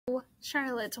So,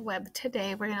 Charlotte's Web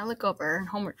today, we're going to look over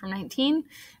homework from 19,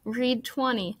 read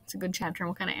 20. It's a good chapter, and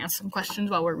we'll kind of ask some questions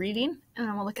while we're reading, and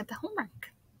then we'll look at the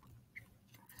homework.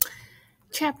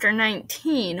 Chapter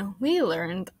 19, we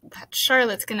learned that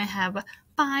Charlotte's going to have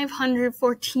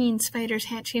 514 spiders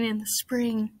hatching in the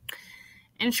spring.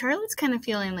 And Charlotte's kind of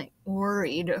feeling like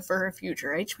worried for her future,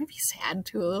 right? She might be sad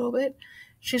too a little bit.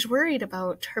 She's worried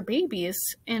about her babies,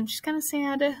 and she's kind of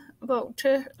sad about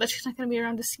that she's not going to be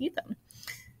around to see them.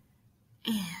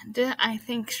 And I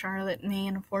think Charlotte may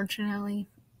unfortunately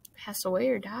pass away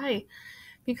or die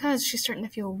because she's starting to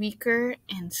feel weaker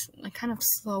and kind of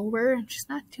slower, and she's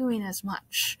not doing as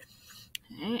much.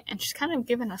 Okay? And she's kind of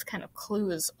given us kind of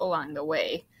clues along the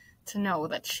way to know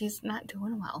that she's not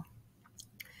doing well.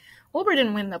 Wilbur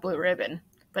didn't win the blue ribbon,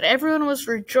 but everyone was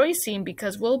rejoicing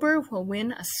because Wilbur will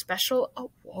win a special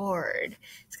award.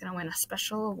 He's going to win a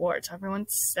special award, so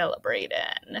everyone's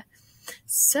celebrating.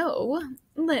 So,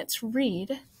 let's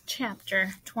read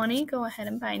chapter 20. Go ahead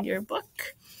and find your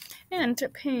book. And to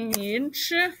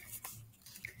page, let's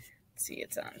see,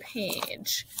 it's on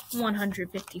page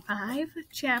 155,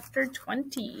 chapter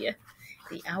 20,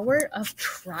 The Hour of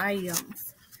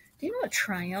Triumph. Do you know what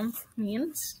triumph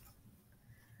means?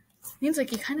 It means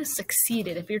like you kind of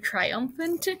succeeded. If you're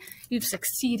triumphant, you've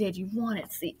succeeded, you won,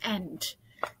 it's the end.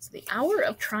 So the hour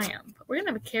of triumph. We're going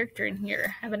to have a character in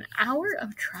here, have an hour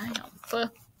of triumph.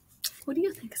 What do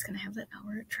you think is going to have that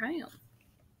hour of triumph?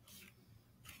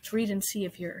 Let's read and see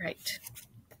if you're right.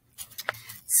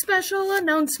 Special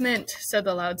announcement, said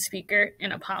the loudspeaker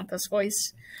in a pompous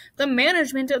voice. The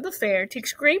management of the fair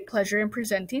takes great pleasure in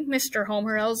presenting Mr.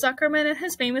 Homer L. Zuckerman and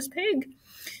his famous pig.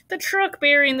 The truck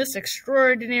bearing this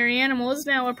extraordinary animal is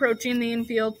now approaching the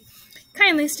infield.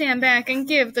 Kindly stand back and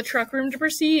give the truck room to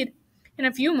proceed. In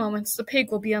a few moments, the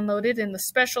pig will be unloaded in the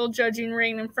special judging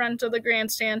ring in front of the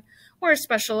grandstand, where a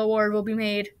special award will be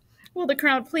made. Will the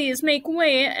crowd please make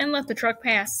way and let the truck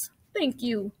pass? Thank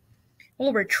you.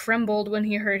 Wilbur trembled when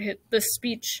he heard this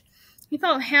speech. He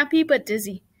felt happy but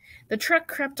dizzy. The truck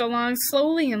crept along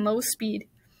slowly in low speed.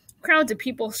 Crowds of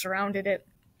people surrounded it.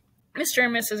 Mr.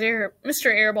 and Mrs. Mr.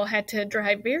 Arable had to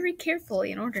drive very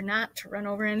carefully in order not to run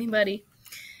over anybody.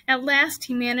 At last,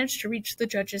 he managed to reach the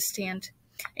judge's stand.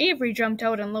 Avery jumped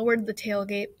out and lowered the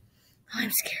tailgate. I'm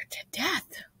scared to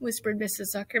death, whispered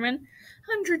Mrs. Zuckerman.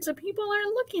 Hundreds of people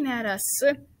are looking at us.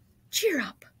 Cheer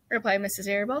up, replied Mrs.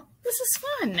 Arable. This is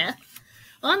fun.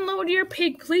 Unload your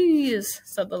pig, please,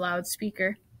 said the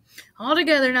loudspeaker. All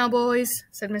together now, boys,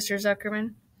 said Mr.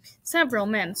 Zuckerman. Several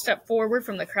men stepped forward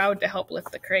from the crowd to help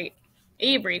lift the crate.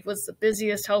 Avery was the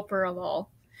busiest helper of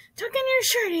all. Tuck in your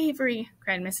shirt, Avery,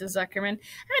 cried Mrs. Zuckerman,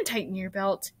 and tighten your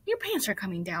belt. Your pants are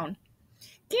coming down.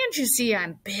 Can't you see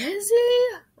I'm busy?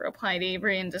 Replied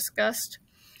Avery in disgust.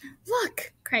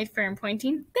 Look, cried Fern,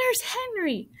 pointing. There's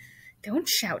Henry. Don't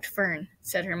shout, Fern,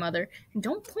 said her mother, and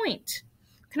don't point.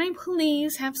 Can I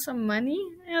please have some money?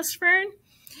 Asked Fern.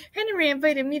 Henry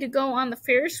invited me to go on the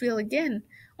Ferris wheel again,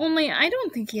 only I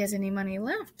don't think he has any money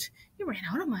left. He ran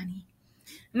out of money.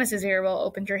 Mrs. Arable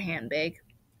opened her handbag.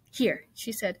 Here,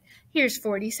 she said, here's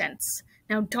 40 cents.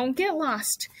 Now don't get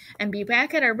lost, and be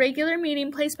back at our regular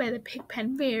meeting place by the pig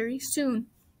pen very soon.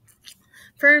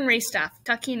 Fern raced off,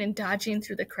 ducking and dodging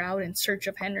through the crowd in search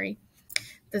of Henry.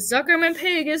 The Zuckerman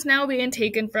pig is now being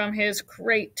taken from his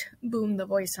crate, boomed the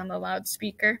voice on the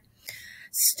loudspeaker.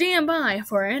 Stand by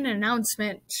for an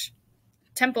announcement.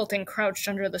 Templeton crouched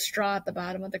under the straw at the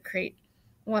bottom of the crate.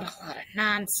 What a lot of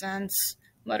nonsense,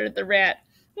 muttered the rat.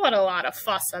 What a lot of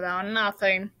fuss about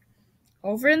nothing.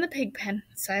 Over in the pig pen,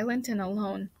 silent and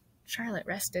alone, Charlotte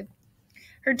rested.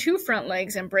 Her two front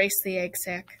legs embraced the egg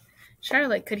sack.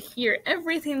 Charlotte could hear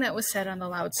everything that was said on the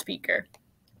loudspeaker.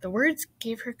 The words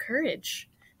gave her courage.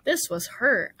 This was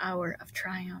her hour of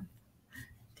triumph.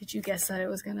 Did you guess that it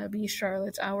was going to be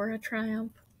Charlotte's hour of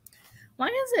triumph? Why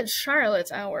is it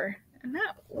Charlotte's hour and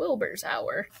not Wilbur's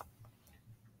hour?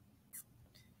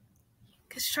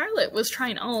 Because Charlotte was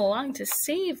trying all along to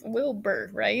save Wilbur,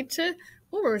 right?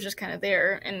 Wilbur was just kind of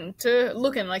there and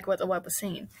looking like what the web was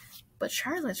saying. But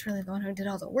Charlotte's really the one who did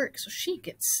all the work, so she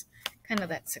gets kind of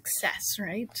that success,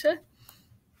 right?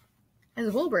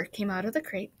 As Wilbur came out of the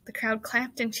crate, the crowd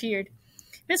clapped and cheered.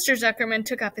 Mr. Zuckerman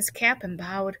took off his cap and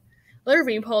bowed.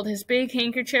 Lurvy pulled his big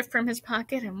handkerchief from his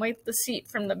pocket and wiped the seat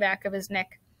from the back of his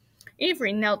neck.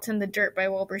 Avery knelt in the dirt by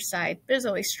Wilbur's side,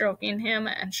 busily stroking him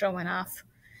and showing off.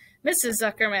 Mrs.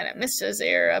 Zuckerman and Mrs.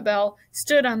 Arable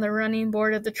stood on the running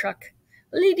board of the truck.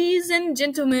 Ladies and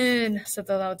gentlemen, said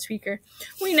the loudspeaker,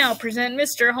 we now present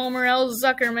Mr. Homer L.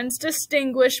 Zuckerman's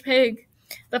distinguished pig.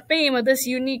 The fame of this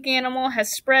unique animal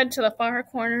has spread to the far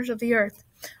corners of the earth,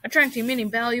 attracting many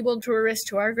valuable tourists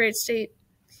to our great state.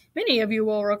 Many of you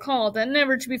will recall that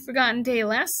never-to-be-forgotten day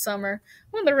last summer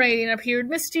when the writing appeared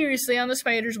mysteriously on the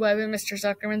spider's web in Mr.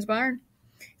 Zuckerman's barn,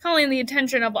 calling the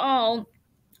attention of all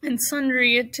and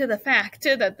sundry to the fact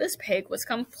that this pig was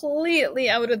completely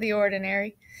out of the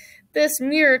ordinary. This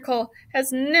miracle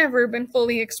has never been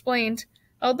fully explained,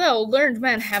 although learned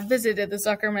men have visited the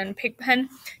Zuckerman pig pen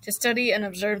to study and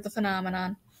observe the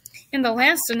phenomenon. In the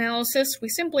last analysis, we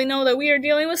simply know that we are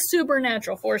dealing with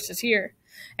supernatural forces here,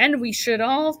 and we should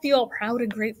all feel proud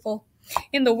and grateful.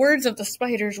 In the words of the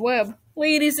spider's web,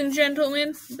 ladies and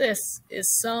gentlemen, this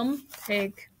is some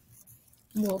pig.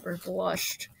 Wilbur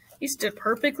blushed. He stood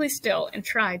perfectly still and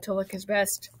tried to look his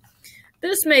best.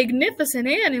 This magnificent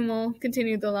animal,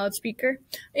 continued the loudspeaker,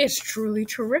 is truly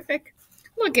terrific.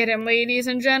 Look at him, ladies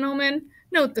and gentlemen.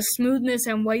 Note the smoothness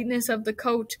and whiteness of the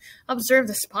coat. Observe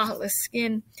the spotless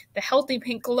skin, the healthy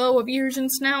pink glow of ears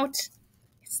and snout.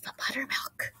 It's the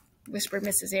buttermilk, whispered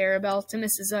Mrs. Arabelle to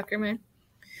Mrs. Zuckerman.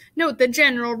 Note the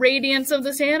general radiance of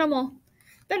this animal.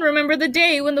 Then remember the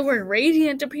day when the word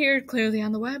radiant appeared clearly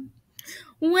on the web.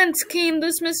 Whence came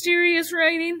this mysterious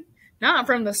writing? Not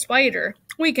from the spider.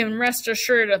 We can rest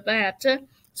assured of that.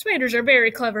 Spiders are very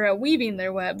clever at weaving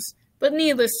their webs, but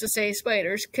needless to say,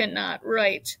 spiders cannot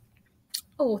write.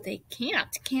 Oh, they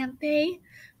can't they?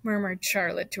 Murmured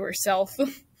Charlotte to herself.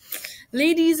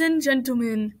 Ladies and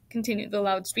gentlemen, continued the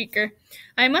loudspeaker,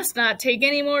 I must not take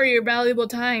any more of your valuable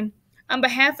time. On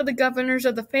behalf of the governors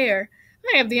of the fair,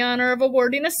 I have the honor of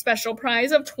awarding a special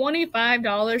prize of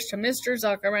 $25 to Mr.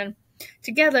 Zuckerman,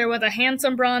 together with a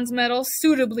handsome bronze medal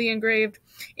suitably engraved,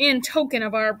 in token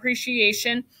of our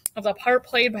appreciation of the part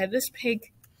played by this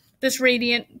pig, this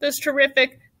radiant, this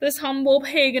terrific, this humble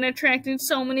pig in attracting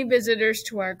so many visitors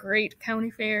to our great county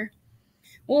fair.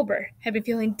 Wilbur had been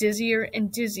feeling dizzier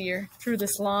and dizzier through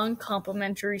this long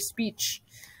complimentary speech.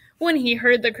 When he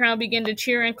heard the crowd begin to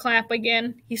cheer and clap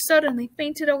again, he suddenly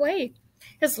fainted away.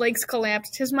 His legs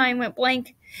collapsed, his mind went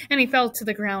blank, and he fell to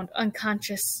the ground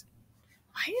unconscious.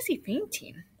 Why is he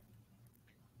fainting?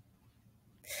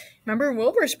 Remember,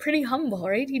 Wilbur's pretty humble,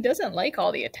 right? He doesn't like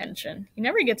all the attention. He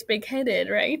never gets big-headed,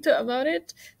 right, about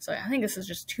it. So I think this is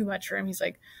just too much for him. He's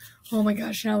like, oh my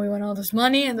gosh, now we won all this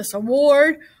money and this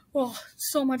award. Oh,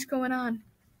 so much going on.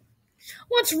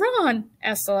 What's wrong?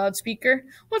 Asked the loudspeaker.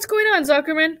 What's going on,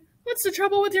 Zuckerman? What's the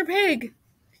trouble with your pig?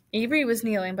 Avery was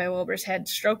kneeling by Wilbur's head,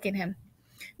 stroking him.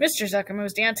 Mr. Zuckerman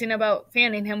was dancing about,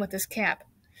 fanning him with his cap.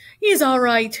 He's all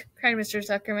right, cried Mr.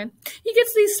 Zuckerman. He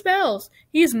gets these spells.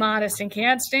 He's modest and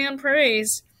can't stand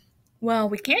praise. Well,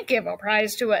 we can't give a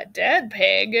prize to a dead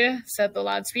pig, said the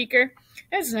loudspeaker.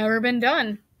 It's never been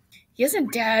done. He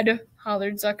isn't dead,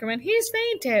 hollered Zuckerman. He's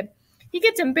fainted. He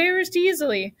gets embarrassed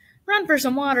easily. Run for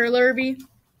some water, Lurby.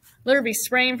 Lurby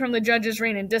sprang from the judge's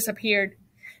ring and disappeared.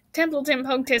 Templeton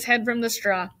poked his head from the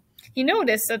straw. He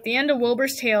noticed that the end of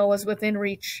Wilbur's tail was within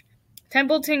reach.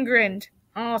 Templeton grinned.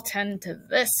 I'll tend to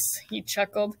this, he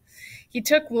chuckled. He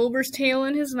took Wilbur's tail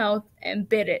in his mouth and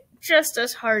bit it just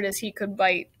as hard as he could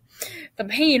bite. The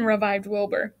pain revived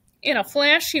Wilbur. In a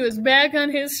flash, he was back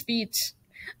on his feet.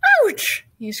 Ouch!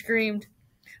 He screamed.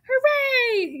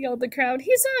 Hooray! Yelled the crowd.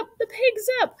 He's up! The pig's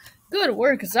up! Good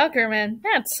work, Zuckerman.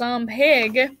 That's some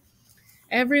pig.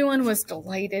 Everyone was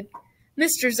delighted.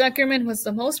 Mr. Zuckerman was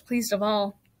the most pleased of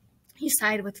all. He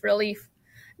sighed with relief.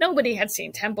 Nobody had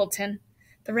seen Templeton.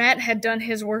 The rat had done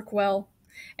his work well.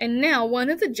 And now one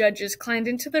of the judges climbed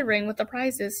into the ring with the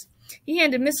prizes. He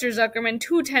handed Mr. Zuckerman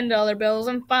 2 $10 bills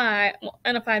and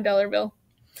a $5 bill.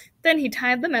 Then he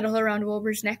tied the medal around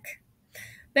Wilbur's neck.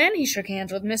 Then he shook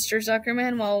hands with Mr.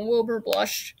 Zuckerman while Wilbur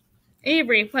blushed.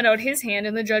 Avery put out his hand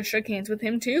and the judge shook hands with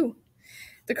him too.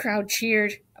 The crowd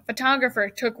cheered. A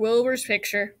photographer took Wilbur's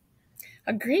picture.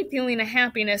 A great feeling of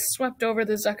happiness swept over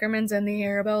the Zuckermans and the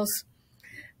Arabelles.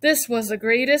 This was the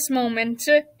greatest moment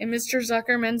in Mr.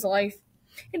 Zuckerman's life.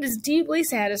 It is deeply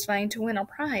satisfying to win a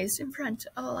prize in front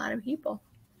of a lot of people.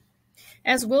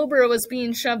 As Wilbur was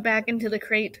being shoved back into the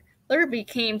crate, Lurby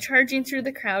came charging through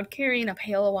the crowd carrying a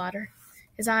pail of water.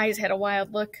 His eyes had a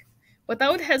wild look.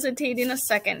 Without hesitating a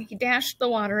second, he dashed the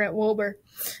water at Wilbur.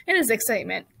 In his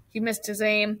excitement, he missed his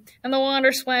aim, and the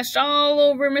water splashed all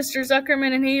over Mr.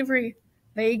 Zuckerman and Avery.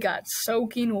 They got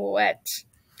soaking wet.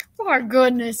 For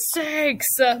goodness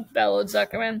sakes, bellowed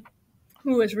Zuckerman,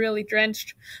 who was really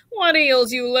drenched. What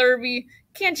ails you, Lurby?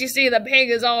 Can't you see the pig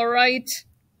is all right?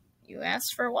 You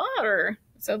asked for water,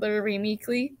 said Lurby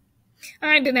meekly.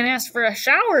 I didn't ask for a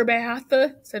shower bath,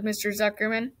 said Mr.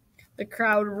 Zuckerman. The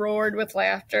crowd roared with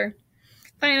laughter.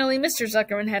 Finally, Mr.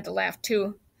 Zuckerman had to laugh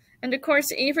too. And of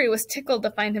course, Avery was tickled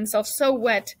to find himself so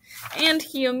wet, and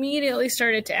he immediately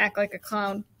started to act like a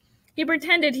clown. He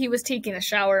pretended he was taking a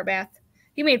shower bath.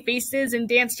 He made faces and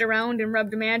danced around and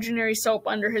rubbed imaginary soap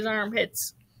under his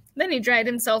armpits. Then he dried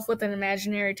himself with an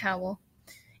imaginary towel.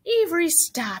 "Avery,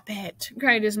 stop it,"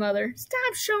 cried his mother.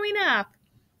 "Stop showing up."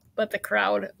 But the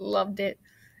crowd loved it.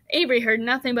 Avery heard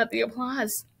nothing but the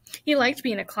applause. He liked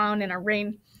being a clown in a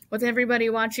ring, with everybody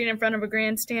watching in front of a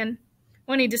grandstand.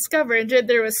 When he discovered that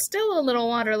there was still a little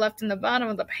water left in the bottom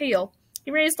of the pail,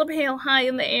 he raised the pail high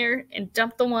in the air and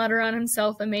dumped the water on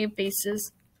himself and made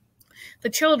faces.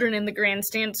 The children in the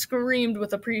grandstand screamed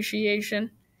with appreciation.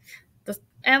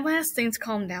 At last things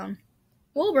calmed down.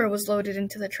 Wilbur was loaded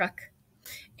into the truck.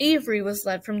 Avery was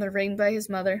led from the ring by his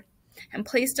mother and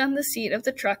placed on the seat of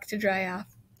the truck to dry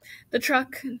off. The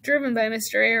truck, driven by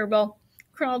Mr. Arable,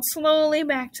 crawled slowly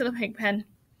back to the pig pen.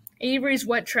 Avery's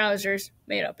wet trousers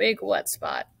made a big wet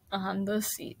spot on the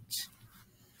seat.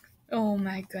 Oh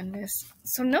my goodness.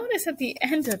 So notice at the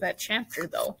end of that chapter,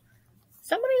 though,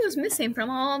 somebody was missing from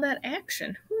all that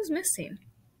action. Who's missing?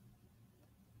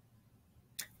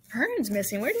 Fern's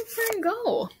missing. Where did Fern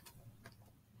go?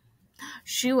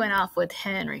 She went off with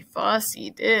Henry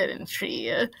Fossey, didn't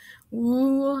she?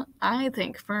 Ooh, I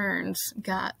think Fern's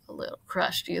got a little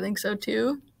crush. Do you think so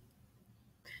too?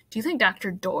 Do you think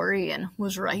Dr. Dorian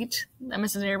was right? That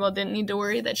Mrs. Arable didn't need to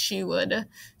worry that she would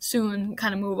soon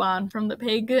kind of move on from the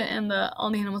pig and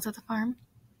all the animals at the farm?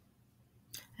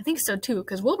 I think so too,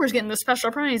 because Wilbur's getting the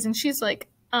special prize, and she's like,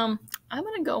 I'm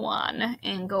going to go on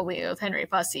and go away with Henry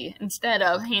Fossey instead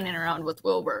of hanging around with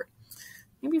Wilbur.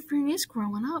 Maybe Fern is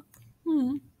growing up.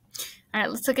 All right,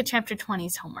 let's look at Chapter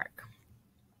 20's homework.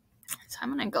 So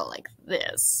I'm going to go like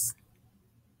this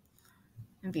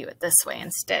and view it this way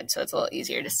instead, so it's a little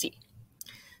easier to see.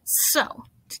 So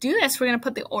to do this, we're going to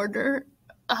put the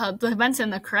events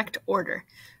in the correct order.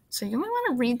 So you might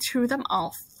want to read through them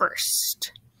all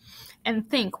first and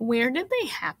think, where did they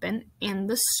happen in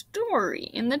the story,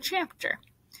 in the chapter?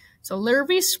 So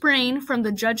Lurvy sprang from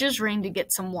the judge's ring to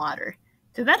get some water.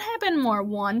 Did that happen more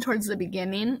towards the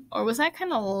beginning, or was that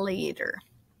kind of later?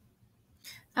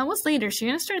 That was later, so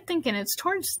you're going to start thinking it's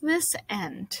towards this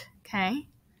end, okay?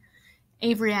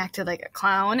 Avery acted like a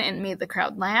clown and made the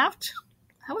crowd laugh.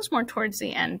 That was more towards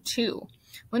the end, too.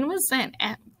 When was that?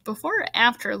 Before or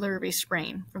after Lurvy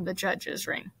sprang from the judge's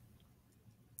ring?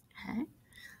 Okay.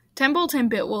 Templeton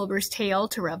bit Wilbur's tail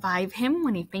to revive him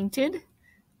when he fainted.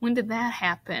 When did that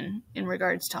happen in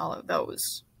regards to all of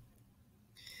those?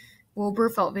 Wilbur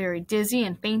felt very dizzy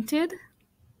and fainted.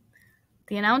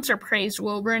 The announcer praised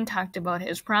Wilbur and talked about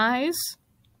his prize.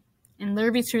 And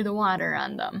Lurvy threw the water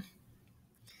on them.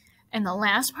 And the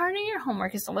last part of your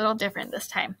homework is a little different this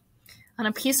time. On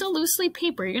a piece of loose leaf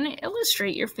paper, you're going to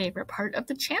illustrate your favorite part of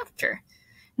the chapter.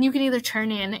 And you can either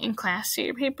turn in class to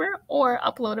your paper or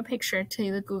upload a picture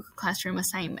to the Google Classroom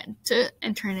assignment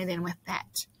and turn it in with that.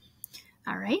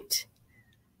 All right?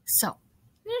 So,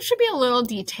 it should be a little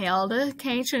detailed,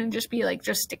 okay? It shouldn't just be like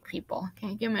just stick people,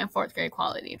 okay? Give me a 4th grade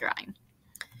quality drawing.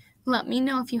 Let me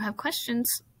know if you have questions.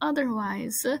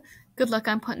 Otherwise, good luck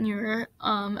on putting your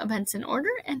events in order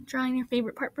and drawing your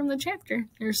favorite part from the chapter.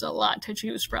 There's a lot to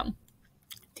choose from.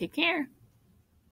 Take care.